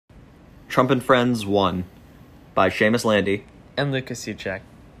Trump and Friends 1 by Seamus Landy and Lucas Suchek.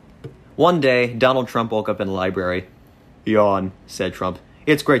 One day, Donald Trump woke up in the library. "Yawn," said Trump.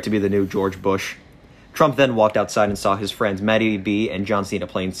 "It's great to be the new George Bush." Trump then walked outside and saw his friends Maddie B. and John Cena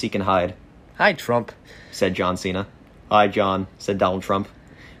playing Seek and Hide. "Hi, Trump," said John Cena. "Hi, John," said Donald Trump.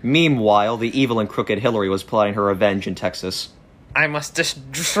 Meanwhile, the evil and crooked Hillary was plotting her revenge in Texas. "I must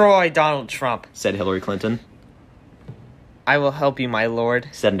destroy Donald Trump," said Hillary Clinton. "I will help you, my lord,"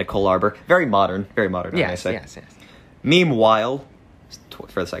 said Nicole Arbour. Very modern, I say. Yes. Meanwhile,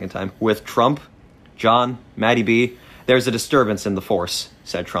 for the second time, with Trump, John, Maddie B., "There's a disturbance in the force,"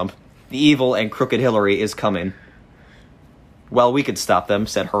 said Trump. "The evil and crooked Hillary is coming." "Well, we could stop them,"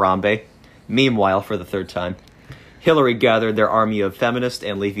 said Harambe. Meanwhile, for the third time, Hillary gathered their army of feminist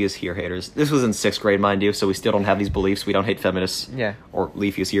and leafiest here haters. This was in 6th grade, mind you, so we still don't have these beliefs. We don't hate feminists. Yeah. Or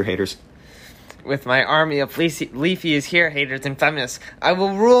leafiest here haters. "With my army of leafiest here haters and feminists, I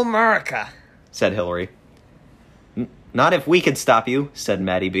will rule America," said Hillary. "Not if we can stop you," said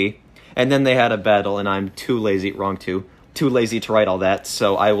Maddie B. And then they had a battle, and I'm too lazy to write all that,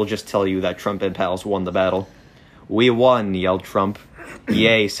 so I will just tell you that Trump and pals won the battle. "We won," yelled Trump.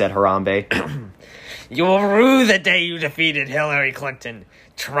 "Yay," said Harambe. "You will rue the day you defeated Hillary Clinton,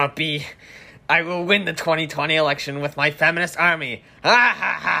 Trumpy. I will win the 2020 election with my feminist army. Ha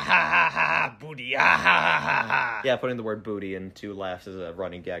ha ha ha ha ha, booty, ha ha ha ha ha." Yeah, putting the word booty and 2 laughs is a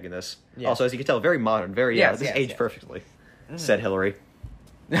running gag in this. Yeah. Also, as you can tell, very modern, this aged perfectly, said Hillary.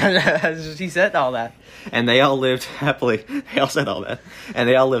 She said all that. And they all lived happily, and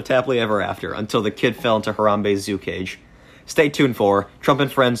they all lived happily ever after, until the kid fell into Harambe's zoo cage. Stay tuned for Trump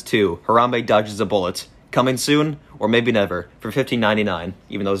and Friends 2, Harambe Dodges a Bullet. Coming soon, or maybe never, for $15.99,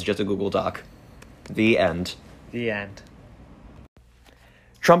 even though it's just a Google Doc. The end. The end.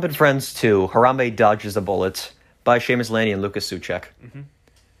 Trump and Friends 2, Harambe Dodges a Bullet, by Seamus Landy and Lucas Suchek. Mm-hmm.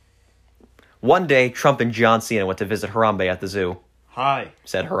 One day, Trump and John Cena went to visit Harambe at the zoo. "Hi,"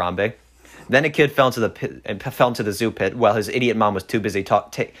 said Harambe. Then a kid fell into the zoo pit while his idiot mom was too busy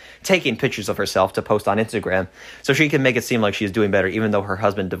taking pictures of herself to post on Instagram, so she could make it seem like she was doing better, even though her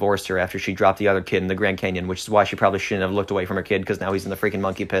husband divorced her after she dropped the other kid in the Grand Canyon, which is why she probably shouldn't have looked away from her kid, because now he's in the freaking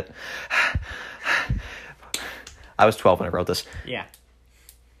monkey pit. I was 12 when I wrote this. Yeah.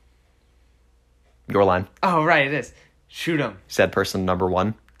 Your line. "Oh, right, it is. Shoot him," said person number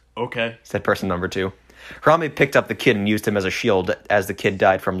 1. "Okay," said person number 2. Harambe picked up the kid and used him as a shield as the kid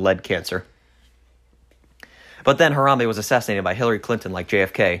died from lead cancer. But then Harambe was assassinated by Hillary Clinton like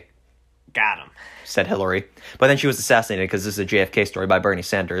JFK. "Got him," said Hillary. But then she was assassinated because this is a JFK story by Bernie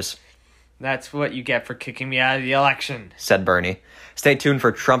Sanders. "That's what you get for kicking me out of the election," said Bernie. Stay tuned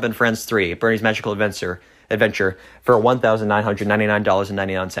for Trump and Friends 3, Bernie's Magical Adventure for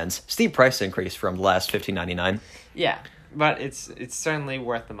 $1,999.99. Steep price increase from the last $15.99. Yeah, but it's certainly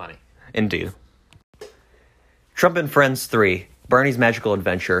worth the money. Indeed. Trump and Friends 3, Bernie's Magical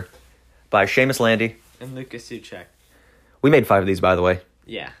Adventure by Seamus Landy and Lucas Suchek. We made 5 of these, by the way.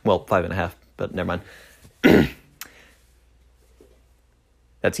 Yeah. Well, 5.5, but never mind.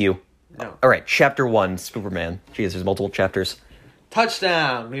 That's you. No. All right, Chapter 1, Superman. Jeez, there's multiple chapters.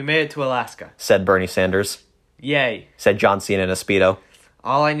 "Touchdown! We made it to Alaska," said Bernie Sanders. "Yay! Said John Cena in a Speedo.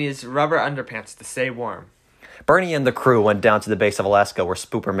 All I need is rubber underpants to stay warm." Bernie and the crew went down to the base of Alaska where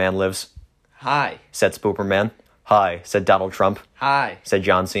Spooperman lives. "Hi." said Spooperman. "Hi," said Donald Trump. "Hi." said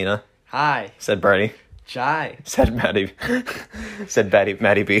John Cena. "Hi." said Bernie. "Jai." said Maddie.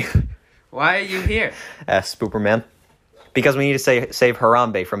 Maddie B. "Why are you here?" asked Spooperman. "Because we need to save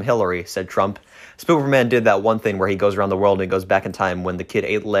Harambe from Hillary," said Trump. Spooperman did that one thing where he goes around the world and goes back in time when the kid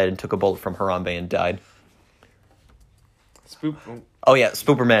ate lead and took a bullet from Harambe and died. Oh yeah,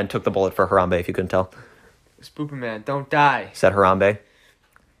 Spooperman took the bullet for Harambe, if you couldn't tell. "Spooperman, don't die," said Harambe.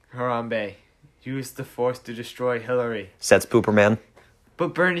 "Harambe, use the force to destroy Hillary." said Spooperman.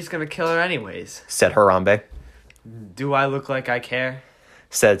 "But Bernie's gonna kill her anyways." said Harambe. "Do I look like I care?"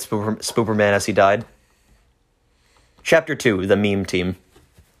 said Spooperman as he died. Chapter 2, The Meme Team.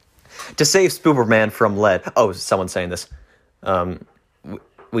 To save Spooperman from lead... Oh, someone's saying this.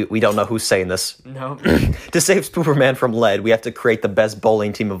 We don't know who's saying this. No. To save Spooperman from lead, we have to create the best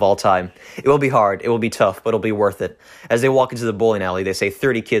bowling team of all time. It will be hard, it will be tough, but it'll be worth it. As they walk into the bowling alley, they see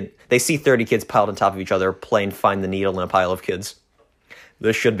 30 kids piled on top of each other playing Find the Needle in a pile of kids.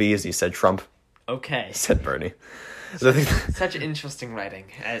 "This should be easy," said Trump. "Okay," said Bernie. Such interesting writing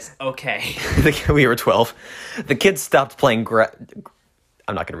as "okay." We were 12. The kids stopped playing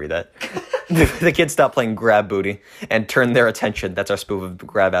I'm not going to read that. The kids stopped playing Grab Booty and turned their attention, that's our spoof of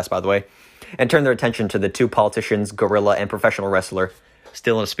Grab Ass, by the way, and turned their attention to the 2 politicians, gorilla, and professional wrestler,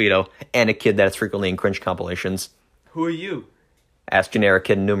 still in a Speedo, and a kid that is frequently in cringe compilations. "Who are you?" asked generic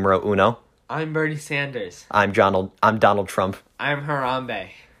kid numero uno. I'm Bernie Sanders. I'm Donald Trump, I'm Harambe.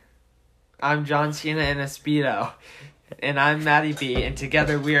 I'm John Cena in a Speedo. And I'm Maddie B, and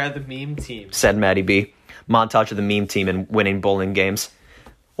together we are the meme team. said Maddie B. Montage of the meme team in winning bowling games.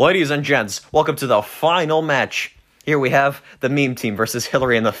 Ladies and gents, welcome to the final match. Here we have the meme team versus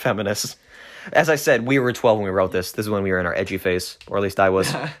Hillary and the feminists. As I said, we were 12 when we wrote this. This is when we were in our edgy phase, or at least I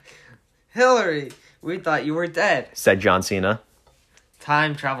was, Hillary, we thought you were dead. said John Cena.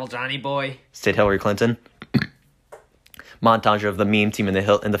 Time travel, Johnny boy. Said Hillary Clinton. Montage of the meme team and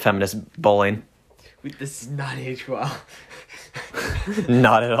the feminist bowling. This does not age well.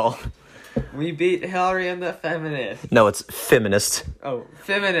 Not at all. We beat Hillary and the feminist. No, it's feminist. Oh,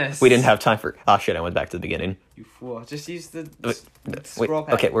 feminist. We didn't have time for... Oh, shit, I went back to the beginning. You fool. Just use the Wait, scroll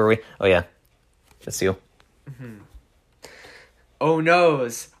pad. okay, where were we? Oh, yeah. That's you. Oh,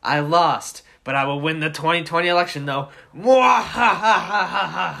 noes. I lost. But I will win the 2020 election, though.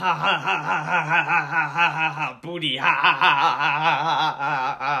 Booty.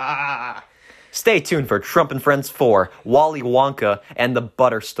 Stay tuned for Trump and Friends 4, Wally Wonka, and the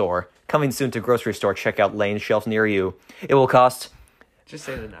Butter Store. Coming soon to grocery store. Check out lane shelves near you. It will cost Just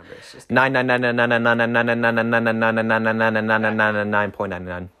say the numbers. Just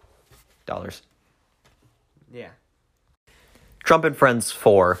 $9.99. yeah. Trump and Friends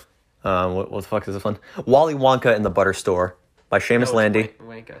 4. What the fuck is this one? Wally Wonka and the Butter Store by Seamus Landy.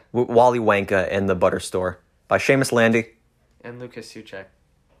 Wanka. Wally Wanka and the Butter Store by Seamus Landy. And Lucas Suchek.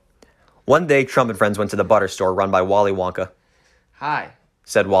 One day, Trump and friends went to the butter store run by Wally Wonka. Hi.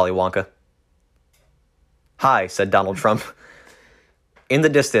 Said Wally Wonka. Hi, said Donald Trump. In the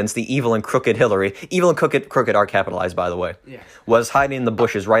distance, the evil and crooked Hillary, evil and crooked are capitalized, by the way, Yes. was hiding in the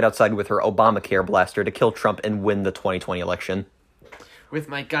bushes right outside with her Obamacare blaster to kill Trump and win the 2020 election. With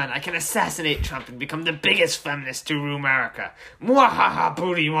my gun, I can assassinate Trump and become the biggest feminist to rule America. Mwahaha,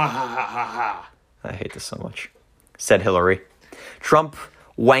 booty, mwahaha. I hate this so much, said Hillary. Trump,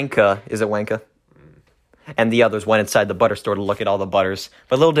 Wanka, is it Wanka? And the others went inside the butter store to look at all the butters.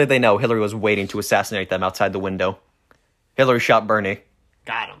 But little did they know, Hillary was waiting to assassinate them outside the window. Hillary shot Bernie,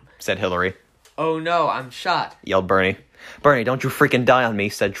 Got him. said Hillary. Oh no, I'm shot. Yelled Bernie. Bernie, don't you freaking die on me,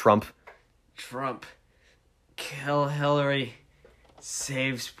 said Trump. Trump. Kill Hillary.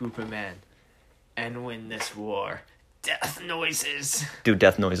 Save Spooperman. And win this war. Death noises. Do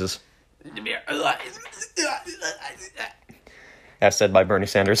death noises. As said by Bernie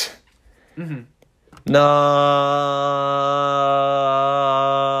Sanders. Mm-hmm.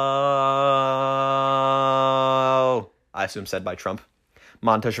 No. I assume said by Trump.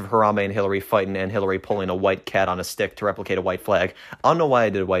 Montage of Harambe and Hillary fighting, and Hillary pulling a white cat on a stick to replicate a white flag. I don't know why I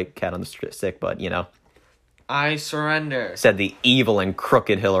did a white cat on the stick, but, you know. I surrender. Said the evil and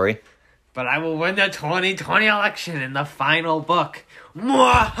crooked Hillary. But I will win the 2020 election in the final book.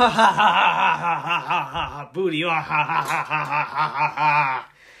 Booty.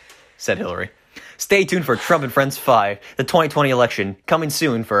 Said Hillary. Stay tuned for Trump and Friends 5, the 2020 election, coming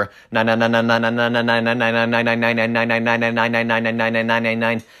soon for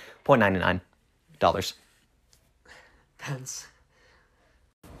 $9.99. Pence.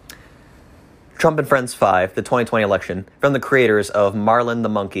 Trump and Friends 5, the 2020 election, from the creators of Marlin the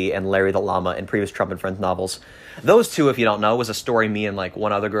Monkey and Larry the Llama in previous Trump and Friends novels. Those two, if you don't know, was a story me and like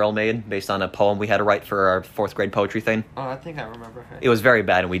one other girl made based on a poem we had to write for our 4th grade poetry thing. Oh, I think I remember. It was very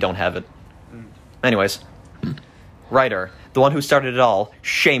bad and we don't have it. Anyways, writer, the one who started it all,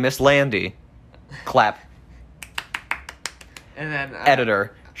 Seamus Landy. Clap. And then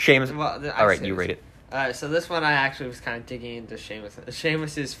Editor, Seamus. Well, All right, you rate it. So this one I actually was kind of digging into Seamus.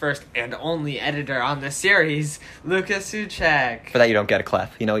 Seamus's first and only editor on the series, Lucas Suchek. For that, you don't get a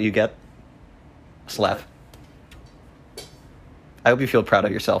clap. You know what you get? A slap. I hope you feel proud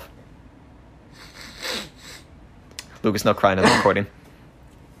of yourself. Lucas, no crying in the recording.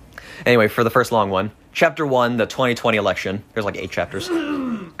 Anyway, for the first long one, Chapter 1, the 2020 election. There's like 8 chapters.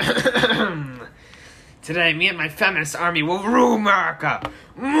 Today, me and my feminist army will rule America.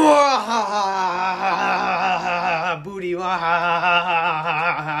 Booty.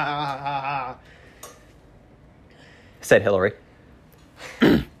 Said Hillary.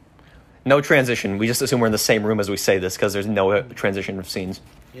 No transition. We just assume we're in the same room as we say this because there's no transition of scenes.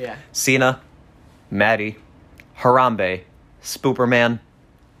 Yeah. Cena, Maddie, Harambe, Spooperman,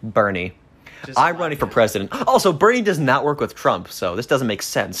 Bernie. I'm running for president. Also, Bernie does not work with Trump, so this doesn't make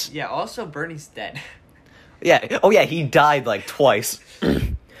sense. Yeah, also Bernie's dead. Yeah. Oh, yeah, he died like twice.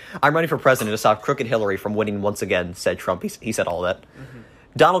 I'm running for president to stop crooked Hillary from winning once again, said Trump. He said all that. Mm-hmm.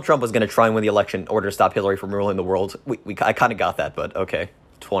 Donald Trump was going to try and win the election in order to stop Hillary from ruling the world. I kind of got that, but okay.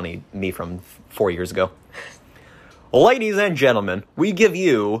 Me from 4 years ago. Ladies and gentlemen, we give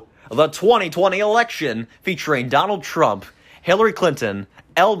you the 2020 election featuring Donald Trump, Hillary Clinton,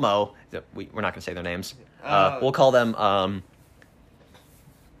 Elmo. We're not going to say their names. We'll call them,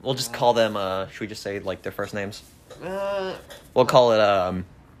 we'll just call them, should we just say, like, their first names? We'll call it,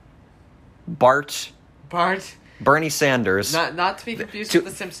 Bart. Bernie Sanders. Not to be confused with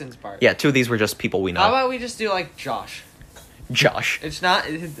the Simpsons Bart. Yeah, two of these were just people we know. How about we just do, like, Josh? It's not,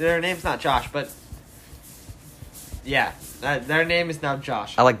 their name's not Josh, but... Yeah, their name is now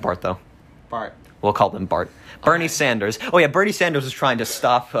Josh. I like Bart, though. Bart. We'll call them Bart. Bernie Sanders. Oh, yeah, Bernie Sanders was trying to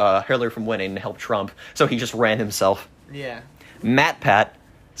stop Hillary from winning and help Trump, so he just ran himself. Yeah. Matt Pat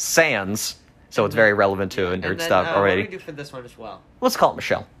Sands, so it's very relevant to nerd stuff already. What do we do for this one as well? Let's call it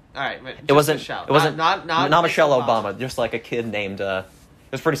Michelle. All right, It wasn't Michelle. It wasn't not Michelle Obama. Just like a kid named. It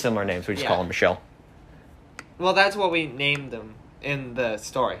was pretty similar names. We just call him Michelle. Well, that's what we named them in the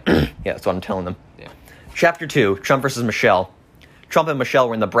story. Yeah, that's what I'm telling them. Yeah. Chapter 2, Trump versus Michelle. Trump and Michelle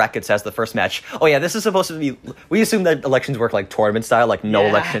were in the brackets as the first match. Oh yeah, this is supposed to be... We assume that elections work like tournament style, like no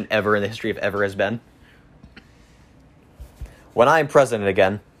election ever in the history of ever has been. When I am president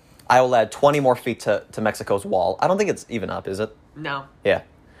again, I will add 20 more feet to Mexico's wall. I don't think it's even up, is it? No. Yeah.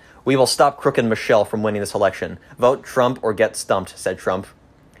 We will stop crooked Michelle from winning this election. Vote Trump or get stumped, said Trump.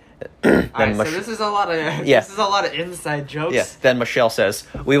 Alright, so this is a lot of this is a lot of inside jokes. Yeah. Then Michelle says,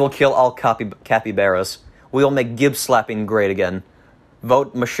 "We will kill all capybaras. We will make Gibbs slapping great again.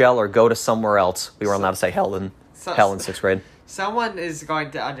 Vote Michelle or go to somewhere else." We weren't allowed to say hell in 6th grade. Someone is going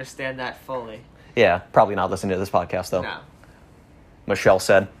to understand that fully. Yeah, probably not listening to this podcast though. No. Michelle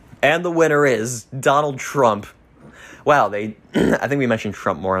said, and the winner is Donald Trump. Wow, I think we mentioned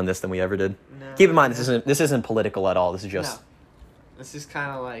Trump more on this than we ever did. No, Keep in mind, this isn't political at all. This is just. No. This is kind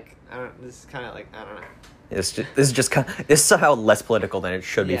of like I don't know. This is just kind of, it's somehow less political than it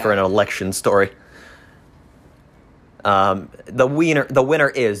should be for an election story. The winner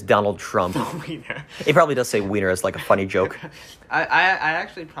is Donald Trump. The wiener. It probably does say wiener as like a funny joke. I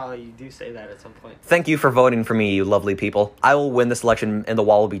actually probably do say that at some point. Thank you for voting for me, you lovely people. I will win this election and the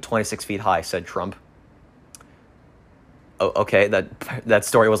wall will be 26 feet high, said Trump. Oh, okay, that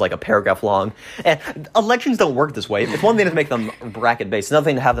story was like a paragraph long. And elections don't work this way. It's one thing to make them bracket-based. Another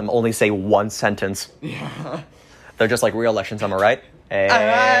thing to have them only say one sentence. Yeah. They're just like real elections, am I right?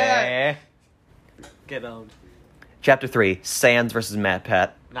 Get owned. Chapter 3, Sands versus Matt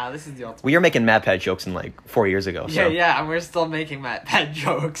Pat. Nah, this is the ultimate. We were making Matt Pat jokes in like 4 years ago. So. Yeah, and we're still making Matt Pat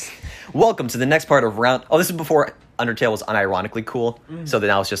jokes. Welcome to the next part of round... Oh, this is before Undertale was unironically cool. Mm-hmm. So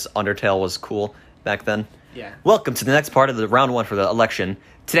now it's just Undertale was cool back then. Yeah. Welcome to the next part of the round 1 for the election.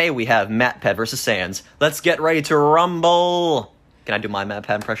 Today we have Matt Pat versus Sands. Let's get ready to rumble. Can I do my Matt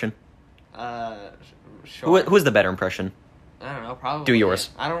Pat impression? Sure. Who's the better impression? I don't know, probably. Do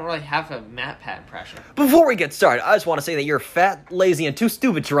yours. I don't really have a Matt Pat impression. Before we get started, I just want to say that you're fat, lazy, and too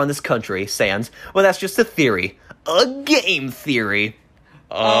stupid to run this country, Sands. Well, that's just a theory. A game theory.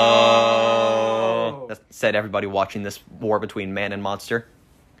 That said everybody watching this war between man and monster.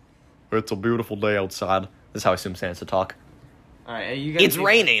 It's a beautiful day outside. This is how I assume Sands to talk. Alright, you It's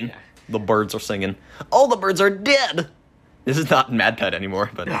raining. Yeah. The birds are singing. All the birds are dead. This is not Mad Pet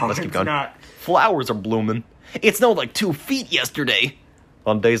anymore, but let's keep going. Not. Flowers are blooming. It snowed like 2 feet yesterday.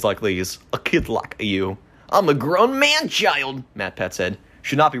 On days like these, a kid like you. I'm a grown man-child, Matt Pat said.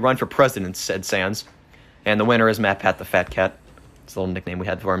 Should not be run for president, said Sands. And the winner is Matt Pat the Fat Cat. It's a little nickname we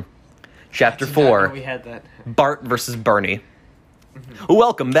had for him. Chapter 4. We had that. Bart versus Bernie. Mm-hmm.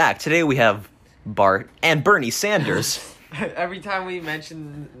 Welcome back. Today we have Bart and Bernie Sanders. Every time we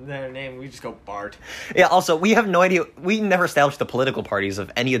mention their name, we just go Bart. Yeah, also, we have no idea. We never established the political parties of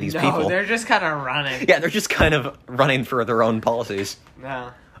any of these people. No, they're just kind of running. Yeah, they're just kind of running for their own policies.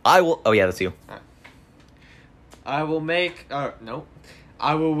 No. I will... Oh, yeah, that's you. I will make... no.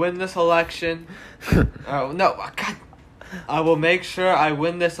 I will win this election. Oh, no. God. I will make sure I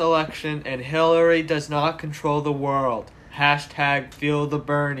win this election and Hillary does not control the world. Hashtag feel the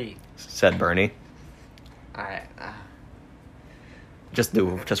Bernie. Said Bernie. Alright.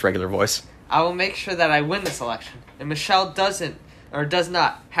 Just regular voice. I will make sure that I win this election. And Michelle does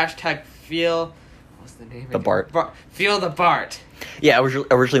not. Hashtag feel... What's the name? The Bart. Feel the Bart. Yeah,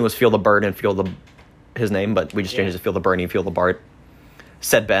 originally it was Feel the Bird and Feel his name, but we just changed it to Feel the Bernie and Feel the Bart.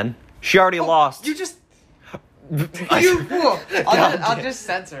 Said Ben. She already lost. You just... You fool! I'll just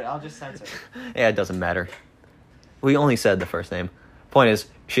censor it. Yeah, it doesn't matter. We only said the first name. Point is,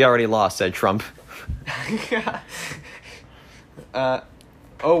 she already lost, said Trump. Oh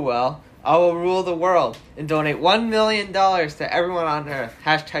well. I will rule the world and donate $1 million to everyone on Earth.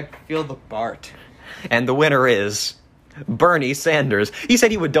 Hashtag feel the Bart. And the winner is Bernie Sanders. He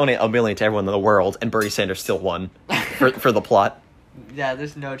said he would donate $1 million to everyone in the world, and Bernie Sanders still won for the plot. Yeah,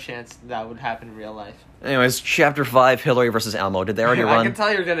 there's no chance that would happen in real life. Anyways, Chapter 5, Hillary versus Elmo. Did they already run? I can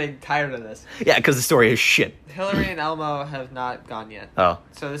tell you're getting tired of this. Yeah, because the story is shit. Hillary and Elmo have not gone yet. Oh.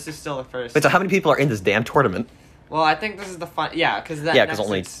 So this is still the first. Wait, so how many people are in this damn tournament? Well, I think this is the fun. Yeah, because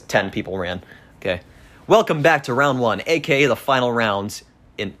only 10 people ran. Okay. Welcome back to round 1, aka the final rounds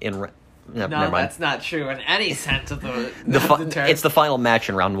never mind. That's not true in any sense of the term. It's the final match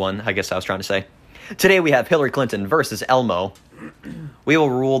in round 1, I guess I was trying to say. Today we have Hillary Clinton versus Elmo. We will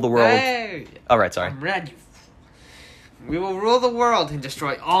rule the world. Hey! All right, sorry. I'm ready. We will rule the world and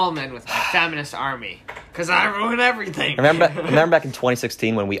destroy all men with my feminist army. Because I ruin everything. Remember back in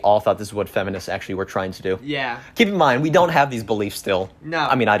 2016 when we all thought this is what feminists actually were trying to do? Yeah. Keep in mind, we don't have these beliefs still. No.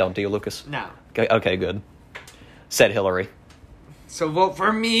 I mean, I don't. Do you, Lucas? No. Okay, good. Said Hillary. So vote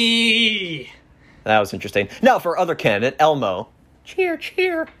for me! That was interesting. Now for other candidate, Elmo. Cheer,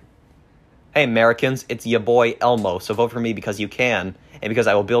 cheer. Hey, Americans, it's ya boy Elmo, so vote for me because you can, and because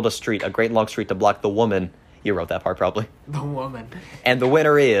I will build a great long street to block the woman. You wrote that part, probably. The woman. And the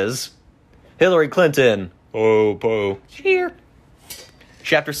winner is Hillary Clinton. Oh, boo. Cheer.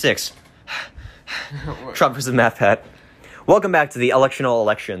 Chapter 6. Trump versus MatPat. Welcome back to the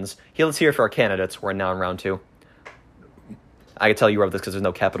elections. Let's hear for our candidates. We're now in round 2. I can tell you wrote this because there's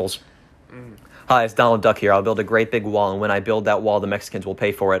no capitals. Hi, it's Donald Duck here. I'll build a great big wall, and when I build that wall, the Mexicans will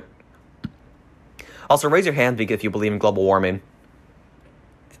pay for it. Also, raise your hand if you believe in global warming.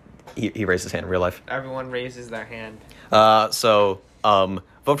 He raised his hand in real life. Everyone raises their hand.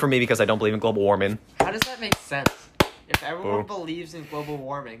 Vote for me because I don't believe in global warming. How does that make sense? If everyone believes in global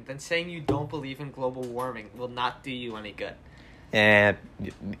warming, then saying you don't believe in global warming will not do you any good. And,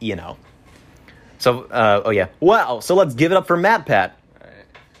 you know. So, oh yeah. Wow, so let's give it up for MatPat. Alright.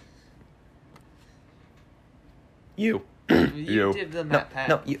 You. You did the MatPat.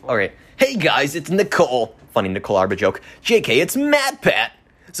 No, you. Alright. Hey guys, it's Nicole. Funny Nicole Arba joke. JK, it's MatPat.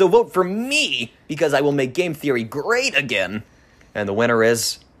 So vote for me because I will make game theory great again. And the winner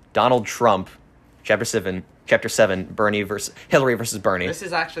is Donald Trump. Chapter 7, Hillary versus Bernie. This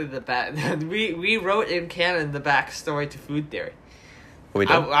is actually the back. we wrote in canon the backstory to food theory. We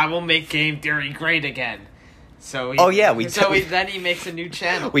did? I will make game theory great again. So then he makes a new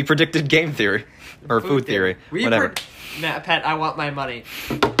channel. We predicted game theory or food theory. Whatever. Pat, I want my money.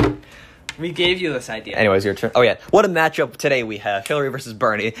 We gave you this idea. Anyways, your turn. Oh yeah, what a matchup today we have: Hillary versus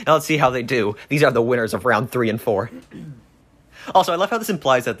Bernie. Now let's see how they do. These are the winners of round 3 and 4. Also, I love how this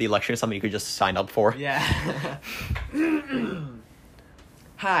implies that the election is something you could just sign up for. Yeah.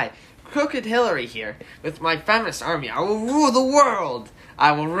 Hi, Crooked Hillary here. With my feminist army, I will rule the world.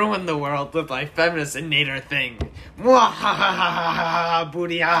 I will ruin the world with my feminist innator thing. Mwahahaha,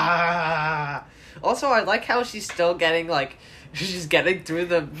 booty ah. Also, I like how she's still getting, she's getting through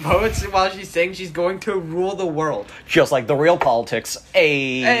the votes while she's saying she's going to rule the world. Just like the real politics.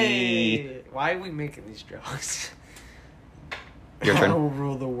 Hey! Why are we making these jokes? Your turn. I will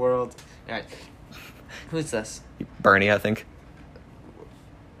rule the world. Alright. Who's this? Bernie, I think.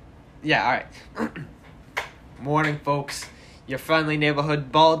 Yeah, alright. Morning, folks. Your friendly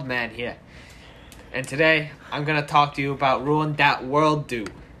neighborhood bald man here. And today, I'm gonna talk to you about ruling that world do.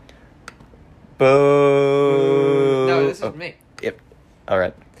 Boo! No, this is me. Yep.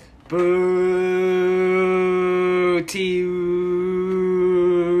 Alright. Boo to you.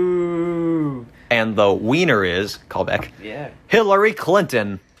 And the wiener is, callback, Yeah. Hillary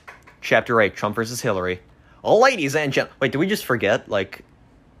Clinton. Chapter 8, Trump versus Hillary. Ladies and gentlemen. Wait, did we just forget?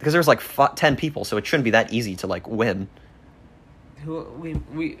 Because there's 10 people, so it shouldn't be that easy to, win.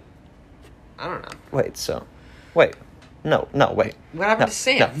 We I don't know. Wait, so. Wait. No, wait. What happened to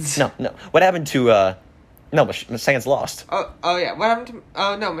Sands? No. What happened to, no, Sands lost. Oh yeah, what happened to,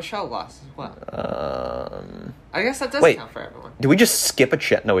 oh no, Michelle lost as well. I guess that doesn't count for everyone. Did we just skip a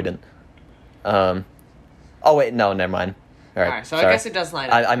chat? No, we didn't. Oh wait, no, never mind. Alright, so sorry. I guess it does line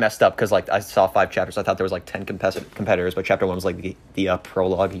up. I messed up because, I saw 5 chapters. I thought there was, 10 competitors, but chapter 1 was, the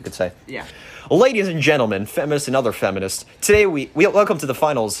prologue, you could say. Yeah. Ladies and gentlemen, feminists and other feminists, today we welcome to the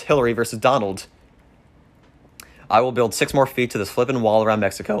finals, Hillary versus Donald. I will build 6 more feet to this flippin' wall around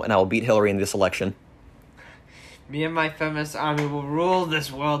Mexico, and I will beat Hillary in this election. Me and my feminist army will rule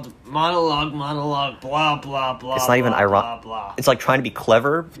this world. Monologue, blah, blah, blah. It's not even ironic. Blah, blah. It's trying to be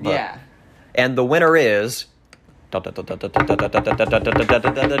clever. But... Yeah. And the winner is...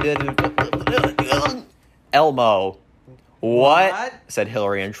 Elmo. What? Said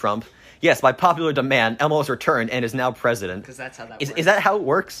Hillary and Trump. Yes, by popular demand, Elmo has returned and is now president. Because that's how that Is works. is that how it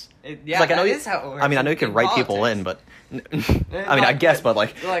works? Yeah, Like, I know that you- is how it works. I mean, I know you can in write people politics. in, but I mean, I guess, but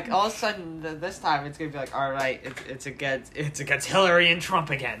like, all of a sudden, this time it's gonna be like, all right, it's against Hillary and Trump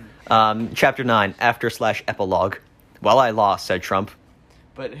again. Chapter 9, after/epilogue. Well, I lost, said Trump.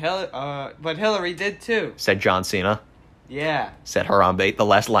 But Hillary did too. Said John Cena. Yeah. Said Harambe, the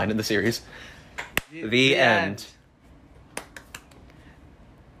last line in the series. The end.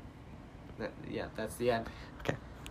 Yeah, that's the end. Okay.